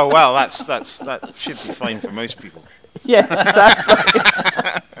 Oh well, that should be fine for most people. Yeah,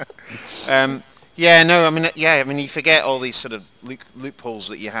 exactly. I mean, you forget all these sort of loopholes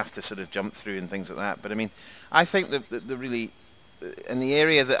that you have to sort of jump through and things like that. But I mean, I think the really, in the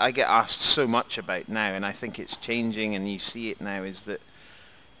area that I get asked so much about now, and I think it's changing, and you see it now, is that,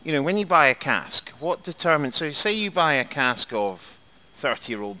 when you buy a cask, what determines? So say you buy a cask of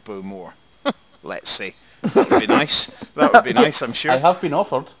 30-year-old Bowmore, let's say. That would be nice. That would be nice, I'm sure. I have been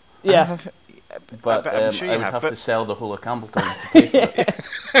offered. Yeah. But I'm sure I would have to sell the whole of Campbelltown to pay for it.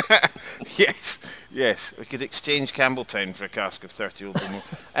 Yes. We could exchange Campbelltown for a cask of 30-year-old Bowmore.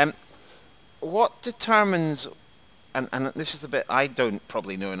 What determines, and this is the bit I don't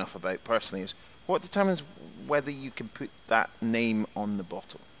probably know enough about personally, is what determines whether you can put that name on the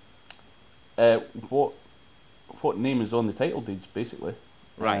bottle? What name is on the title deeds, basically.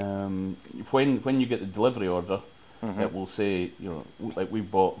 Right. When you get the delivery order, it will say, like we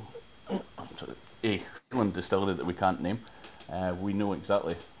bought a Highland distillery that we can't name. We know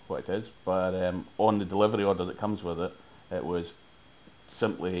exactly what it is, but on the delivery order that comes with it, it was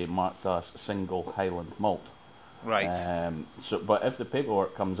simply marked as single Highland malt. Right. But if the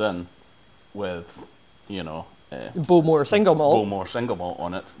paperwork comes in with, Bowmore single malt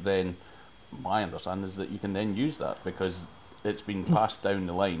on it, then my understanding is that you can then use that because it's been passed down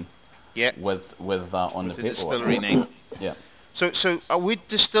the line. Yeah. With that on the paperwork. Distillery name. Yeah. So would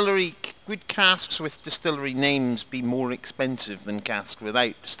casks with distillery names be more expensive than casks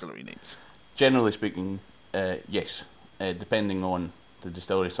without distillery names? Generally speaking, yes. Depending on the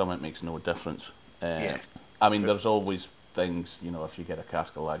distillery, some it makes no difference. I mean, there's always things, if you get a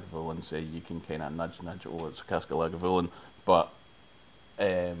cask of Lagavulin, say, you can kind of nudge, it's a cask of Lagavulin, but,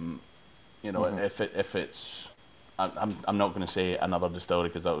 if it's, I'm not going to say another distillery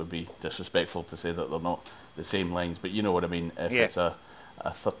because that would be disrespectful to say that they're not the same lines, but you know what I mean. If it's a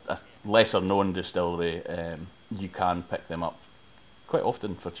lesser known distillery, you can pick them up quite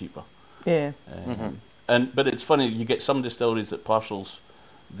often for cheaper. Yeah. But it's funny, you get some distilleries that parcels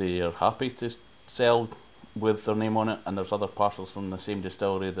they are happy to sell with their name on it, and there's other parcels from the same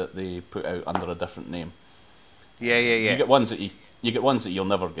distillery that they put out under a different name. Yeah. You get ones that you'll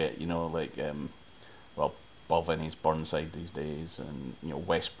never get, like Balvenie, Burnside these days, and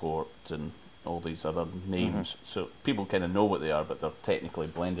Westport and all these other names. So people kind of know what they are, but they're technically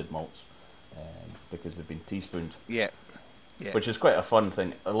blended malts because they've been teaspooned. Yeah. Which is quite a fun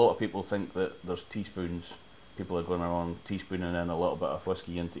thing. A lot of people think that there's teaspoons. People are going around teaspooning in a little bit of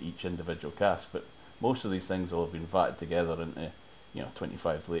whiskey into each individual cask, but most of these things will have been vatted together into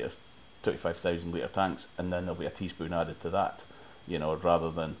 25,000 litre tanks, and then there'll be a teaspoon added to that. Rather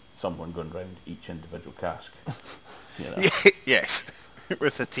than someone going round each individual cask. Yes,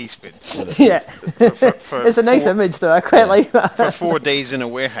 with a teaspoon. Yeah. It's a nice image, though. I quite like that. For 4 days in a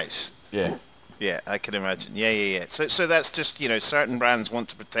warehouse. Yeah. Yeah, I can imagine. Yeah. So that's just, certain brands want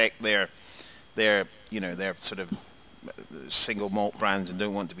to protect their sort of single malt brands and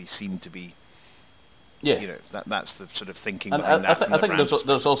don't want to be seen to be. Yeah. That's the sort of thinking and behind that. I think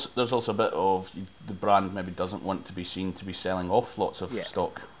there's also a bit of the brand maybe doesn't want to be seen to be selling off lots of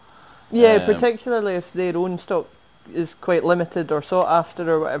stock. Yeah, particularly if their own stock is quite limited or sought after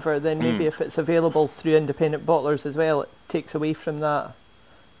or whatever, then maybe if it's available through independent bottlers as well, it takes away from that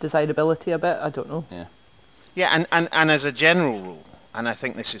desirability a bit. I don't know. Yeah, and as a general rule, and I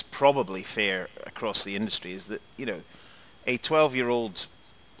think this is probably fair across the industry, is that, a 12-year-old,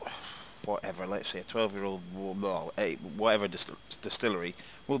 whatever, let's say a 12-year-old, whatever distillery,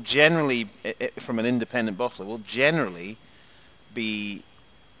 will generally, from an independent bottler, will generally be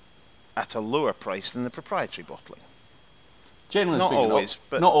at a lower price than the proprietary bottling. Generally not speaking, always,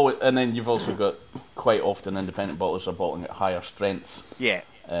 but not always. And then you've also got quite often independent bottlers are bottling at higher strengths. Yeah.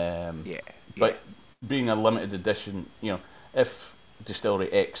 But being a limited edition, if Distillery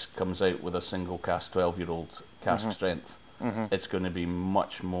X comes out with a single cask 12-year-old cask strength, it's going to be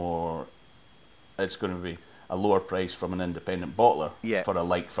much more. It's going to be a lower price from an independent bottler for a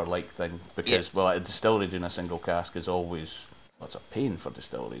like thing because a distillery doing a single cask is always it's a pain for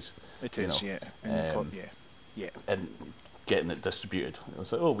distilleries. It is, and getting it distributed.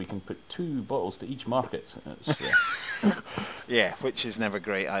 It's like, we can put 2 bottles to each market. Which is never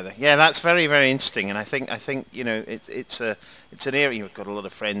great either. Yeah, that's very, very interesting, and I think it's an area. You've got a lot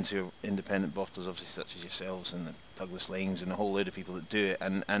of friends who are independent bottlers, obviously, such as yourselves and the Douglas Lanes and a whole load of people that do it,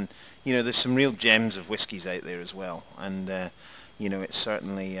 and there's some real gems of whiskies out there as well, and it's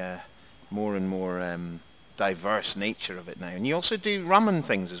certainly more and more diverse nature of it now. And you also do rum and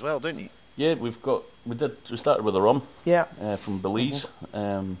things as well, don't you? Yeah, we started with a rum. Yeah. From Belize.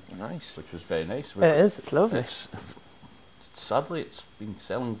 Nice. Which was very nice. It's lovely. Sadly, it's been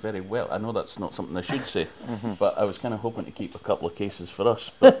selling very well. I know that's not something I should say, but I was kind of hoping to keep a couple of cases for us.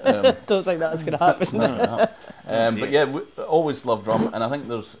 But, don't think that's going to happen. But yeah, we always loved rum, and I think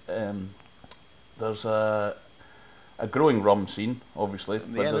there's a growing rum scene, obviously.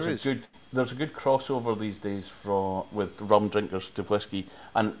 But yeah, there's a good crossover these days with rum drinkers to whiskey,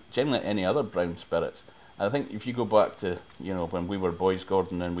 and generally any other brown spirits. I think if you go back to when we were boys,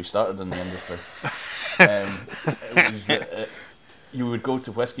 Gordon, and we started in the industry. You would go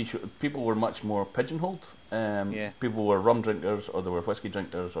to whiskey show. People were much more pigeonholed. People were rum drinkers, or they were whiskey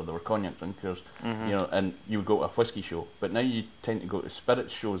drinkers, or they were cognac drinkers. And you would go to a whiskey show. But now you tend to go to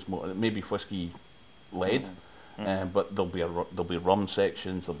spirits shows more, maybe whiskey led, but there'll be rum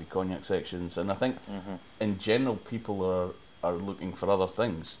sections, there'll be cognac sections, and I think in general people are looking for other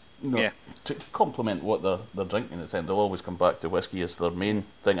things. To complement what they're drinking at the time. They'll always come back to whiskey as their main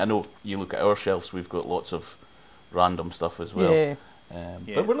thing. I know you look at our shelves, we've got lots of random stuff as well.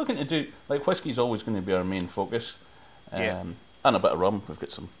 But we're looking to do, whiskey's always going to be our main focus. And a bit of rum. We've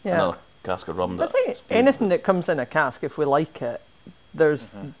got another cask of rum. I think anything that comes in a cask, if we like it,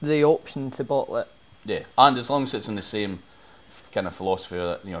 there's the option to bottle it. Yeah, and as long as it's in the same kind of philosophy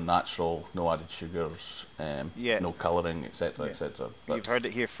that natural, no added sugars, no colouring, etc., etc. You've heard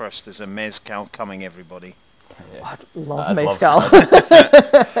it here first. There's a mezcal coming, everybody. I love mezcal.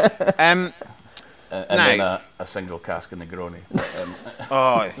 And then a single cask of Negroni.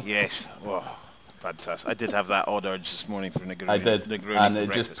 Oh yes, fantastic! I did have that odd urge this morning for Negroni. I did, Negroni and for it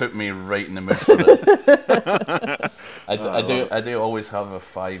breakfast. just put me right in the mood for it. I do always have a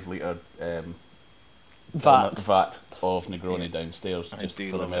 5 litre vat of Negroni downstairs just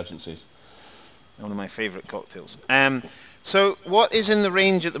for emergencies. One of my favourite cocktails. So what is in the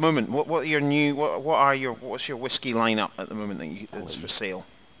range at the moment? What are your new? What's your whiskey lineup at the moment that's for sale?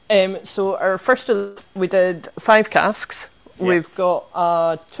 So our first we did 5 casks. Yeah. We've got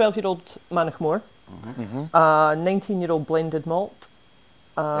a 12-year-old Manachmore, a 19-year-old blended malt,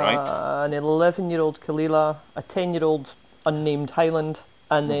 an 11-year-old Kalila, a 10-year-old unnamed Highland,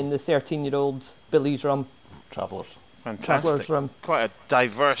 and then the 13-year-old Belize rum. Travellers. Fantastic. Rum. Quite a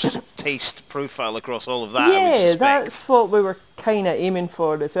diverse taste profile across all of that, I would suspect. That's what we were kind of aiming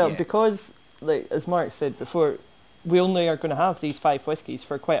for as well, because, as Mark said before, we only are going to have these 5 whiskies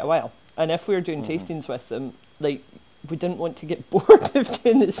for quite a while. And if we were doing tastings with them, we didn't want to get bored of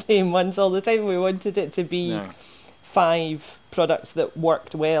doing the same ones all the time. We wanted it to be 5 products that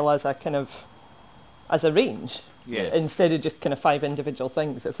worked well as a range. Yeah. Instead of just kind of 5 individual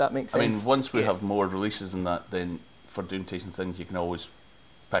things, if that makes sense. I mean, once we have more releases than that, then for doing tasting things, you can always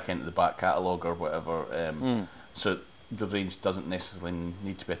pick into the back catalogue or whatever. So the range doesn't necessarily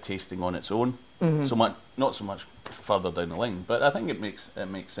need to be a tasting on its own. Not so much further down the line. But I think it makes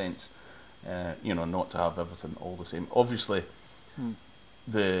sense, not to have everything all the same. Obviously,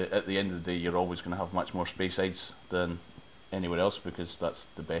 at the end of the day, you're always going to have much more Speyside than anywhere else because that's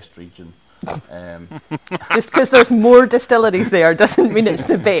the best region. Just because there's more distilleries there doesn't mean it's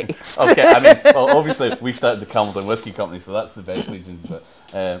the best. Okay, I mean, well, obviously we started the Campbelltown Whisky Company, so that's the best region. But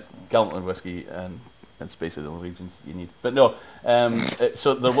Campbelltown Whisky and Speyside are the regions you need. But no,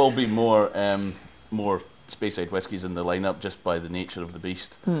 so there will be more Speyside whiskies in the lineup just by the nature of the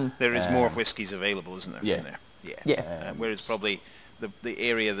beast. There is more whiskies available, isn't there? From there? Yeah. Whereas probably the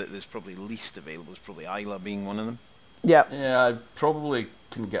area that is probably least available is probably Islay being one of them. Yeah. Yeah, I probably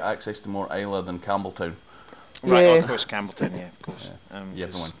can get access to more Islay than Campbelltown. Right, of course, Campbelltown, of course.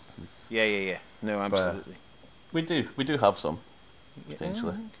 Everyone. Yeah. No, absolutely. We do have some,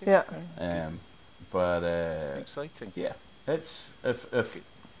 potentially. Yeah. But exciting. Yeah, it's if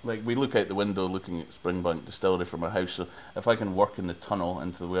we look out the window looking at Springbank Distillery from our house, so if I can work in the tunnel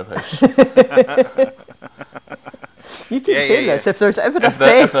into the warehouse. You keep saying this. If there's ever a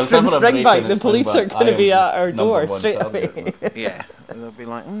theft from Springbank, the police are going to be at our door straight away. Yeah, they'll be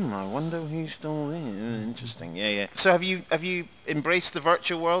like, I wonder who's still there. Interesting. Yeah. So have you embraced the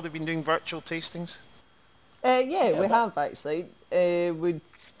virtual world? Have you been doing virtual tastings? We have actually. We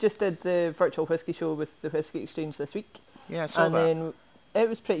just did the virtual whiskey show with the Whiskey Exchange this week. Yeah, I saw that. And then it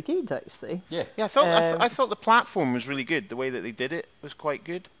was pretty good actually. Yeah. I thought the platform was really good. The way that they did it was quite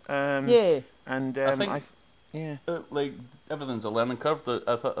good. And I think everything's a learning curve.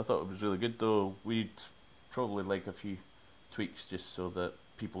 I thought it was really good though. We'd probably like a few tweaks just so that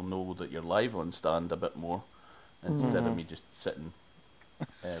people know that you're live on stand a bit more instead of me just sitting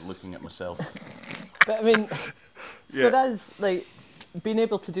looking at myself. But I mean, So that's like being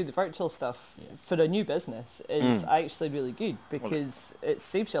able to do the virtual stuff for a new business is actually really good because it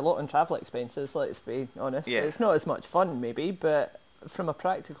saves you a lot on travel expenses, let's be honest. Yeah. It's not as much fun maybe, but from a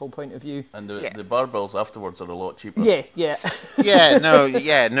practical point of view. And the barbells afterwards are a lot cheaper. Yeah.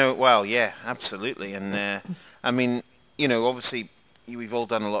 Absolutely. And I mean, obviously we've all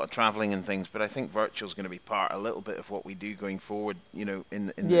done a lot of travelling and things, but I think virtual is going to be a little bit of what we do going forward, in the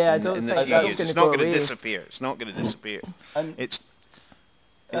few years. It's not going to disappear. It's not going to disappear. And it's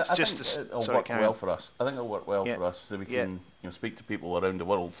just it'll work well for us. I think it'll work well for us so we can speak to people around the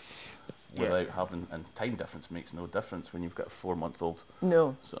world without having, and time difference makes no difference when you've got a 4-month-old.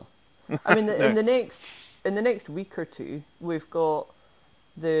 No. So I mean, in the next week or two, we've got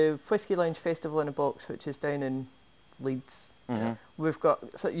the Whisky Lounge Festival in a Box, which is down in Leeds. Mm-hmm. We've got,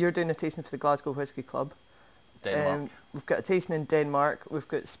 so you're doing a tasting for the Glasgow Whisky Club. Denmark. We've got a tasting in Denmark. We've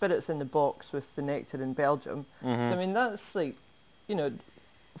got Spirits in the Box with the Nectar in Belgium. Mm-hmm. So I mean, that's like,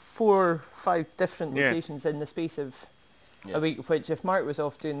 4-5 different locations in the space of a week, which if Mark was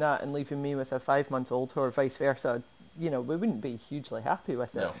off doing that and leaving me with a 5-month-old or vice versa, we wouldn't be hugely happy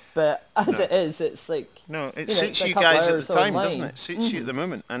with it. But as it is, it's like... No, it suits you guys at the time, doesn't it? It suits you at the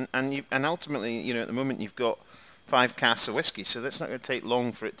moment. And ultimately, at the moment you've got 5 casks of whiskey, so that's not going to take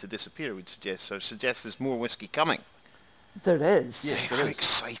long for it to disappear, I would suggest. So I suggest there's more whiskey coming. There is. Yes, how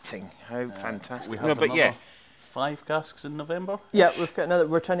exciting. How fantastic. We have 5 casks in November? Yeah, we've got another.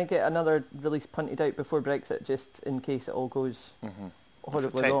 We're trying to get another release punted out before Brexit, just in case it all goes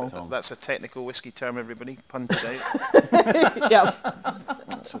horribly wrong. That's a technical whiskey term, everybody. Punted out. Yeah.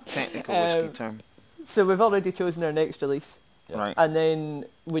 It's a technical whiskey term. So we've already chosen our next release. Yeah. Right. And then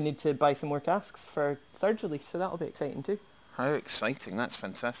we need to buy some more casks for third release, so that'll be exciting too. How exciting. That's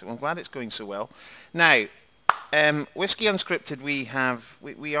fantastic. Well, I'm glad it's going so well. Now, Whiskey Unscripted, we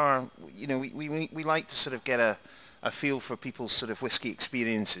like to sort of get a feel for people's sort of whiskey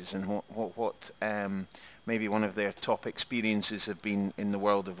experiences and what maybe one of their top experiences have been in the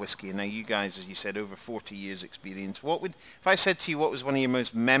world of whiskey. And now you guys, as you said, over 40 years experience. If I said to you, what was one of your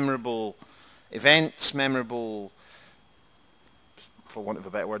most memorable events, for want of a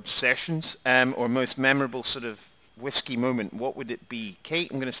better word, sessions, or most memorable sort of whiskey moment, what would it be?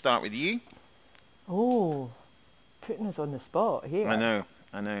 Kate, I'm going to start with you. Oh, putting us on the spot here. I know.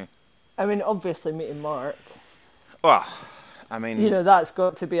 I mean, obviously meeting Mark. Well, I mean... that's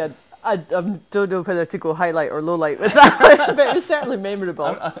got to be I don't know whether to go highlight or lowlight with that, but it was certainly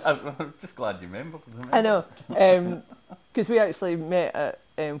memorable. I'm just glad you remember. I know, because we actually met at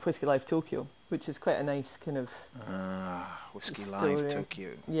Whisky Live Tokyo, which is quite a nice kind of... Whisky Live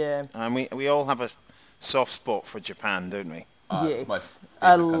Tokyo. Yeah. And we all have a soft spot for Japan, don't we? Yes.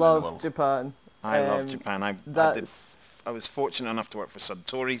 I love Japan. I love Japan. I was fortunate enough to work for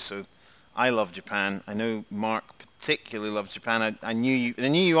Suntory, so I love Japan. I know Mark particularly loved Japan. I knew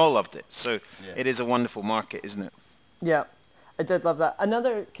you all loved it. So it is a wonderful market, isn't it? Yeah, I did love that.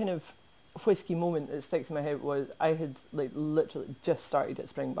 Another kind of whiskey moment that sticks in my head was I had literally just started at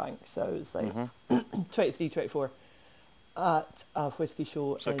Springbank, so I was 23, 24 at a whiskey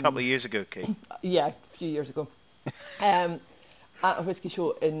show. So a couple of years ago, Kate. Yeah, a few years ago. At a whiskey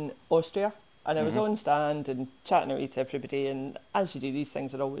show in Austria. And I was on stand and chatting away to everybody, and as you do, these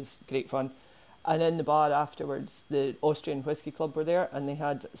things are always great fun. And in the bar afterwards, the Austrian Whisky Club were there, and they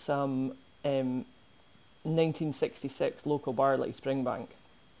had some 1966 local barley Springbank,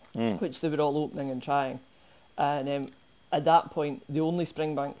 which they were all opening and trying. And at that point, the only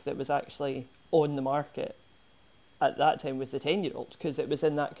Springbank that was actually on the market at that time was the 10-year-old, because it was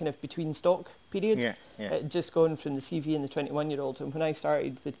in that kind of between stock period. Yeah. It had just gone from the CV and the 21-year-old, and when I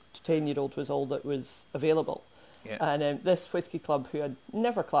started, the 10-year-old was all that was available. Yeah. And this whisky club, who I'd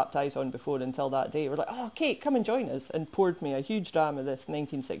never clapped eyes on before until that day, were like, "Oh, Kate, come and join us," and poured me a huge dram of this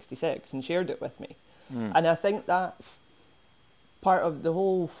 1966 and shared it with me. And I think that's part of the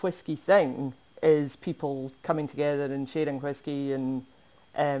whole whisky thing, is people coming together and sharing whisky, and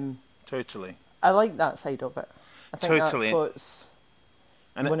totally. I like that side of it. I think totally. That's what's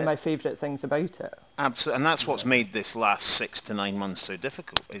one of my favourite things about it. Absolutely, and that's what's made this last 6 to 9 months so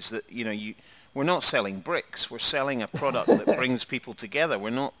difficult, is that, we're not selling bricks, we're selling a product that brings people together. We're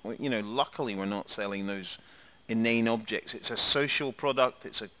not, luckily we're not selling those inane objects. It's a social product,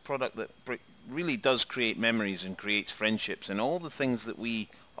 it's a product that really does create memories and creates friendships, and all the things that we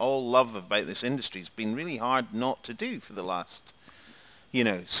all love about this industry has been really hard not to do for the last,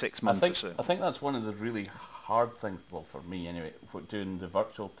 6 months or so. I think that's one of the really hard things, well, for me anyway, doing the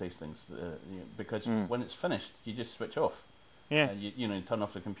virtual tastings, because when it's finished, you just switch off. Yeah. You turn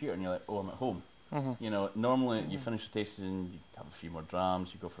off the computer and you're like, oh, I'm at home. Mm-hmm. Normally you finish the tasting, you have a few more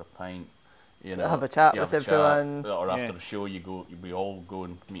drams, you go for a pint, You know, have a chat with everyone. Or after the show, we all go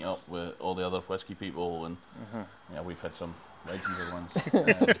and meet up with all the other whiskey people, and we've had some legendary ones.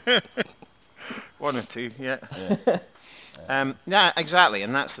 One or two, yeah. Yeah, exactly,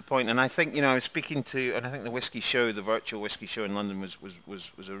 and that's the point. And I think, I was speaking to, and I think the whiskey show, the virtual whiskey show in London was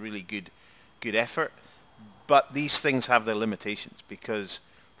a really good effort. But these things have their limitations, because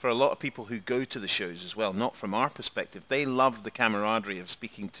for a lot of people who go to the shows as well, not from our perspective, they love the camaraderie of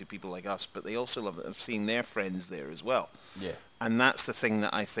speaking to people like us, but they also love of seeing their friends there as well. Yeah. And that's the thing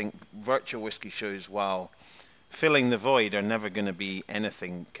that I think virtual whiskey shows, while filling the void, are never going to be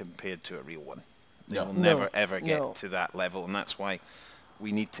anything compared to a real one. They will never, ever get to that level, and that's why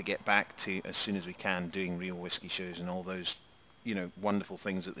we need to get back to, as soon as we can, doing real whiskey shows and all those, wonderful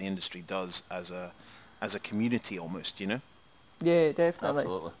things that the industry does as a community almost, Yeah, definitely.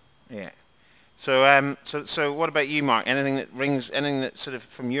 Absolutely. Yeah. So what about you, Mark? Anything that sort of,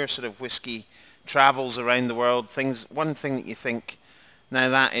 from your sort of whiskey travels around the world, one thing that you think, now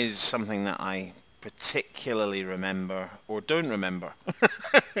that is something that I particularly remember or don't remember?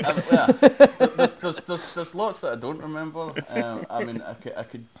 There's lots that I don't remember. I mean, I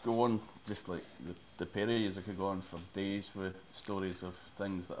could go on just like the Perrys. I could go on for days with stories of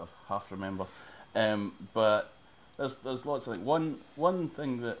things that I half remember. But there's lots of things. One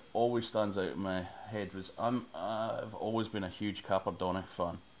thing that always stands out in my head was I've always been a huge Caperdonic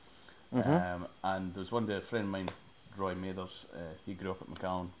fan. And there was one day a friend of mine, Roy Mathers, he grew up at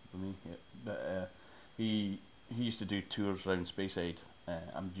Macallan with me, but he used to do tours around Speyside.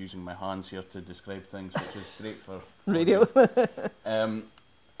 I'm using my hands here to describe things, which is great for radio.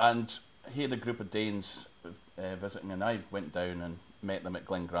 And he had a group of Danes visiting, and I went down and met them at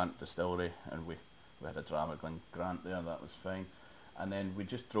Glen Grant Distillery, and we had a dram at Glen Grant there. That was fine. And then we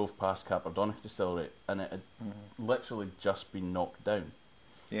just drove past Caperdonic Distillery, and it had literally just been knocked down.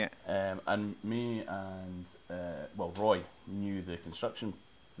 Yeah. And me and Roy knew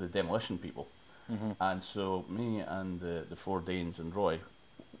the demolition people, and so me and the four Danes and Roy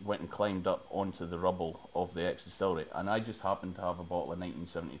went and climbed up onto the rubble of the ex-distillery, and I just happened to have a bottle of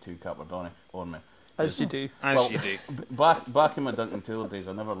 1972 Caperdonic on me. As you do. Back in my Duncan Taylor days,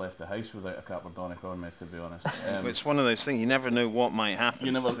 I never left the house without a Caperdonic on me, to be honest. It's one of those things, you never know what might happen.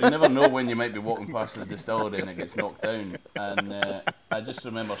 You never know when you might be walking past the distillery and it gets knocked down. And I just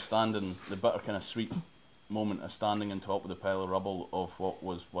remember standing, the bitter kind of sweet moment of standing on top of the pile of rubble of what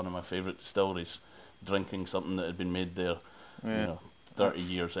was one of my favourite distilleries, drinking something that had been made there 30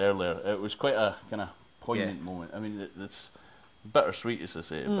 years earlier. It was quite a kind of poignant moment. I mean, it's bittersweet, as I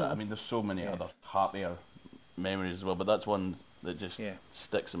say, but I mean, there's so many other happier memories as well, but that's one that just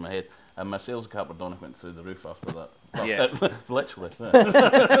sticks in my head. And my sales of Caperdonic went through the roof after that. Well, literally.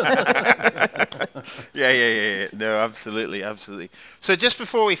 Yeah. No, absolutely. So just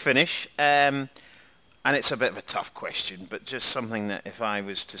before we finish, and it's a bit of a tough question, but just something that if I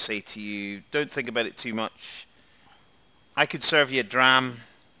was to say to you, don't think about it too much. I could serve you a dram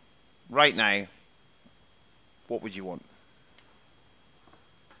right now. What would you want?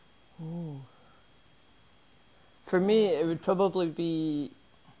 Ooh. For me, it would probably be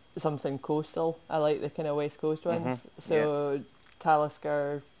something coastal. I like the kind of West Coast ones. So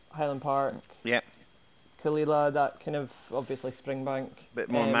Talisker, Highland Park, Kalila, that kind of, obviously Springbank. Bit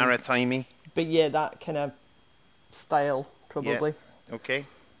more maritime-y. But yeah, that kind of style, probably. Yeah. Okay.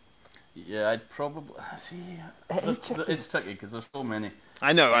 Yeah, I'd probably... See, it's tricky because there's so many.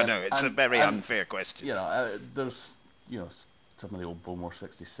 I know. It's a very unfair question. There's, some of the old Bowmore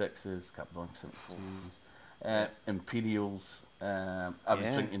 66s, Caperdonic 74s, Imperials. I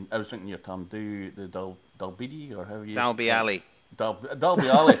was thinking your Tamdhu, the Dalbidi, or how you... Dalby Alley. Dalby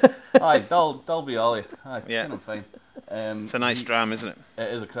Alley. Aye, Dalby Alley. Aye, kind of fine. It's a nice dram, isn't it?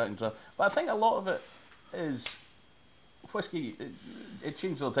 It is a cracking dram. But I think a lot of it is whiskey. It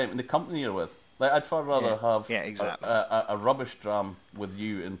changes all the time, and the company you're with. Like, I'd far rather have exactly. a rubbish dram with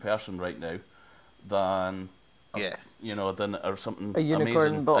you in person right now than or something a unicorn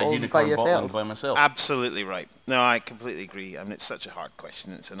amazing, bottle by yourself. By myself. Absolutely right. No, I completely agree. I mean, it's such a hard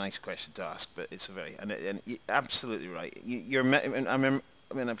question. It's a nice question to ask, but it's a very and you're absolutely right.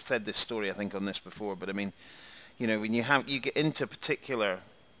 I've said this story I think on this before, but I mean, when you get into particular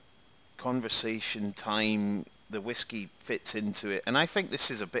conversation time, the whiskey fits into it, and I think this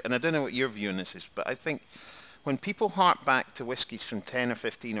is a bit. And I don't know what your view on this is, but I think when people hark back to whiskies from 10 or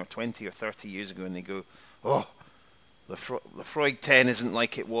 15 or 20 or 30 years ago, and they go, "Oh, Lefroy 10 isn't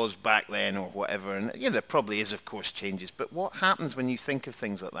like it was back then," or whatever, and there probably is, of course, changes. But what happens when you think of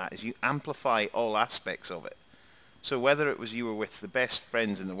things like that is you amplify all aspects of it. So whether it was you were with the best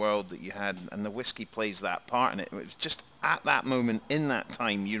friends in the world that you had, and the whiskey plays that part in it, it was just at that moment, in that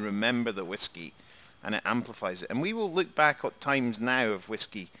time, you remember the whiskey, and it amplifies it. And we will look back at times now of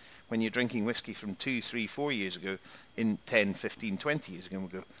whiskey, when you're drinking whiskey from 2, 3, 4 years ago, in 10, 15, 20 years ago,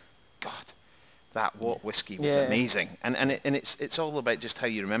 and we'll go, God, that whiskey was amazing. And it's all about just how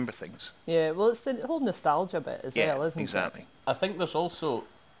you remember things. Yeah, well, it's the whole nostalgia bit as well, isn't exactly. it? I think there's also,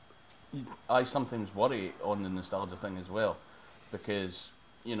 I sometimes worry on the nostalgia thing as well, because,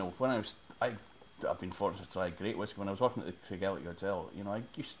 you know, when I've been fortunate to try great whiskey. When I was working at the Craigellachie Hotel, you know, I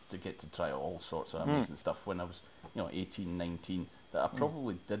used to get to try all sorts of amazing stuff when I was, you know, 18, 19, that I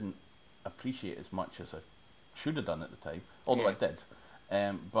probably didn't appreciate as much as I should have done at the time, although I did.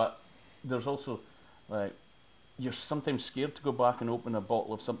 But there's also, like, you're sometimes scared to go back and open a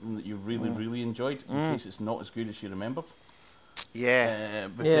bottle of something that you really, really enjoyed in case it's not as good as you remembered. Yeah.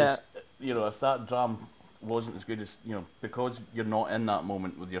 Because, you know, if that dram wasn't as good as, you know, because you're not in that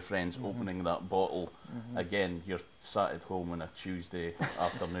moment with your friends opening that bottle again, you're sat at home on a Tuesday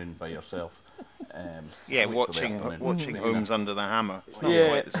afternoon by yourself. Watching Homes Under the Hammer. It's not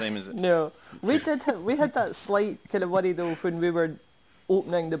quite the same, is it? No. We had that slight kind of worry though when we were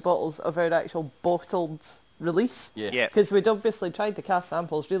opening the bottles of our actual bottled release. Yeah. Because we'd obviously tried the cask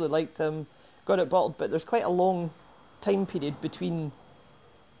samples, really liked them, got it bottled, but there's quite a long time period between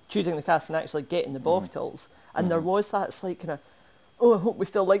choosing the cask and actually getting the bottles. And there was that slight kind of, I hope we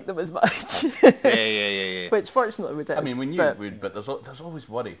still like them as much. Yeah. Which fortunately we did. I mean, we knew it would, but there's always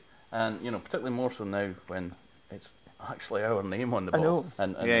worry. And, you know, particularly more so now when it's actually our name on the bottle.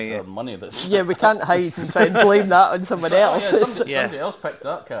 And our money that's... Yeah, we can't hide and try and blame that on someone else. Somebody else picked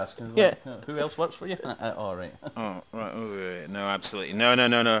that cask. And like, who else works for you? All right. Oh, right. Oh, no, absolutely.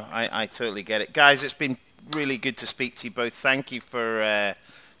 No. I totally get it. Guys, it's been really good to speak to you both. Thank you for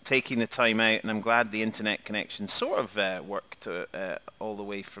taking the time out, and I'm glad the internet connection sort of worked all the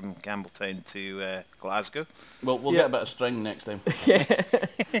way from Campbeltown to Glasgow. Well, we'll get a bit of string next time.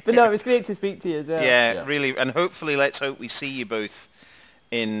 But no, it was great to speak to you as well. Yeah, really, and hopefully, let's hope we see you both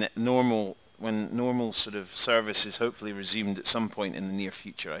in when normal sort of service is hopefully resumed at some point in the near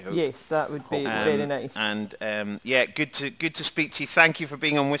future, I hope. Yes, that would be very nice. And good to speak to you. Thank you for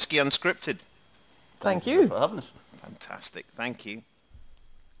being on Whiskey Unscripted. Thank you for having us. Fantastic. Thank you.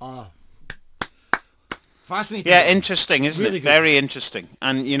 Fascinating. Yeah, interesting, isn't really it? Good. Very interesting.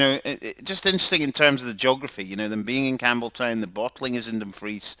 And, you know, just interesting in terms of the geography, you know, them being in Campbeltown, the bottling is in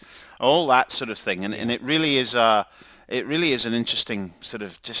Dumfries, all that sort of thing. And it really is an interesting sort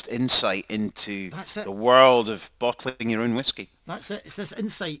of just insight into the world of bottling your own whiskey. That's it. It's this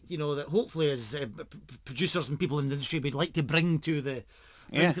insight, you know, that hopefully as producers and people in the industry would like to bring to the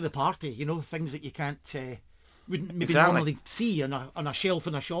party, you know, things that you can't... wouldn't maybe normally see on a shelf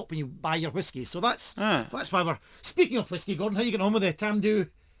in a shop when you buy your whiskey. So that's why we're... Speaking of whiskey, Gordon, how are you getting on with the Tamdhu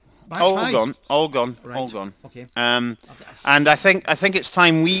batch 5? All gone. Okay. And I think it's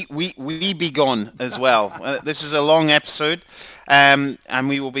time we be gone as well. This is a long episode, and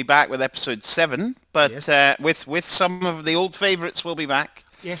we will be back with episode 7. But with some of the old favourites, we'll be back.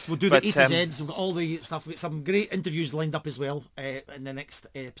 Yes, we'll do the A to Zs. We've got all the stuff. We've got some great interviews lined up as well in the next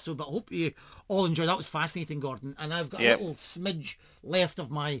episode. But I hope you all enjoyed. That was fascinating, Gordon. And I've got a little smidge left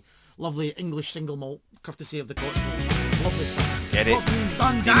of my lovely English single malt, courtesy of the Cotswolds. Lovely stuff. Get it.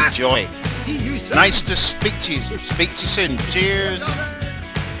 Gordon Dundas. Enjoy. See you soon. Nice to speak to you. Speak to you soon. Cheers.